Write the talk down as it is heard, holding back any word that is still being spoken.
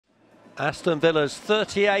Aston Villa's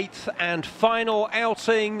 38th and final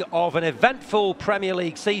outing of an eventful Premier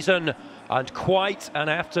League season, and quite an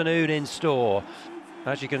afternoon in store.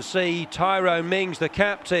 As you can see, Tyrone Mings, the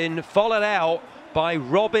captain, followed out by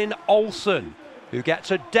Robin Olsen, who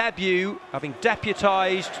gets a debut, having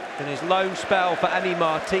deputised in his loan spell for Emi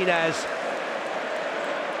Martinez.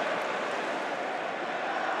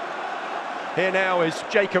 Here now is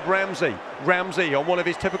Jacob Ramsey. Ramsey on one of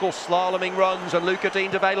his typical slaloming runs, and Luca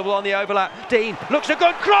Dean's available on the overlap. Dean looks a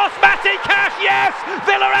good cross, Matty Cash, yes!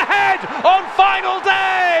 Villa ahead on final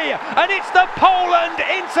day! And it's the Poland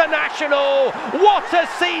international. What a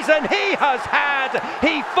season he has had!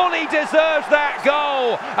 He fully deserves that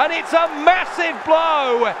goal, and it's a massive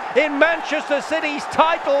blow in Manchester City's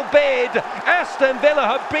title bid. Aston Villa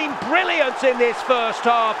have been brilliant in this first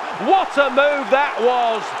half. What a move that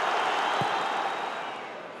was!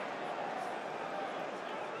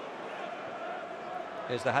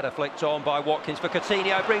 Here's the header flicked on by Watkins for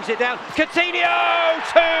Coutinho, brings it down. Coutinho!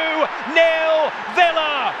 2-0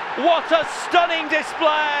 Villa! What a stunning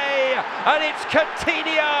display! And it's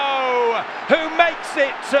Coutinho who makes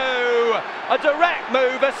it 2. A direct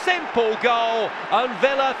move, a simple goal, and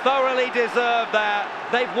Villa thoroughly deserve that.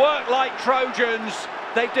 They've worked like Trojans.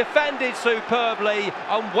 They've defended superbly,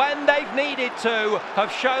 and when they've needed to,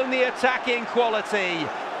 have shown the attacking quality.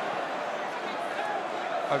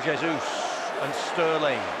 Oh, Jesus. And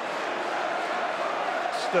Sterling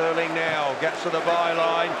now gets to the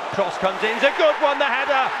byline, cross comes in, it's a good one, the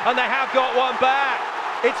header, and they have got one back.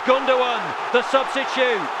 It's Gundogan, the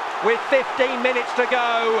substitute, with 15 minutes to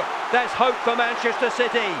go. There's hope for Manchester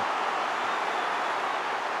City.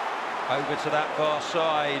 Over to that far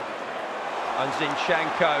side, and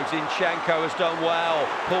Zinchenko has done well,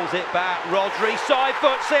 pulls it back, Rodri side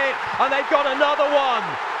foots it, and they've got another one.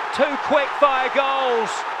 2 quick fire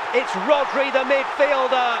goals. It's Rodri, the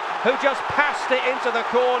midfielder, who just passed it into the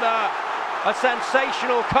corner. A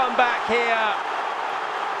sensational comeback here.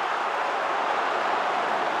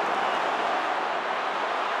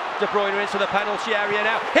 De Bruyne into the penalty area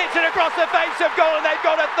now. Hits it across the face of goal, and they've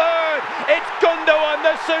got a third. It's Gundogan,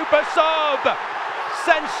 the super sub.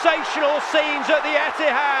 Sensational scenes at the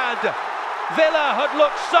Etihad. Villa had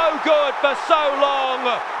looked so good for so long,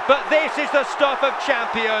 but this is the stuff of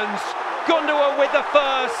champions. Gundogan with the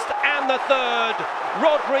first and the third.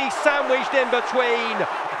 Rodri sandwiched in between.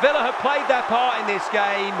 Villa have played their part in this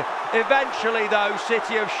game. Eventually, though,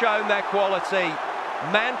 City have shown their quality.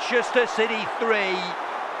 Manchester City 3,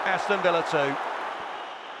 Aston Villa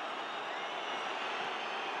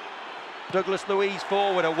 2. Douglas Luiz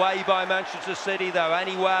forward, away by Manchester City, though.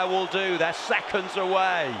 Anywhere will do. They're seconds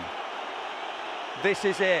away. This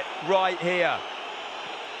is it, right here.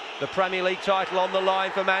 The Premier League title on the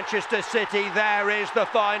line for Manchester City. There is the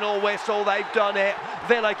final whistle. They've done it.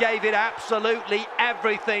 Villa gave it absolutely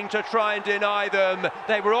everything to try and deny them.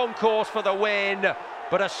 They were on course for the win,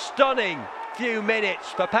 but a stunning few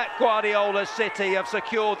minutes for Pep Guardiola's City have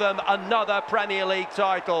secured them another Premier League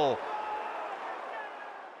title.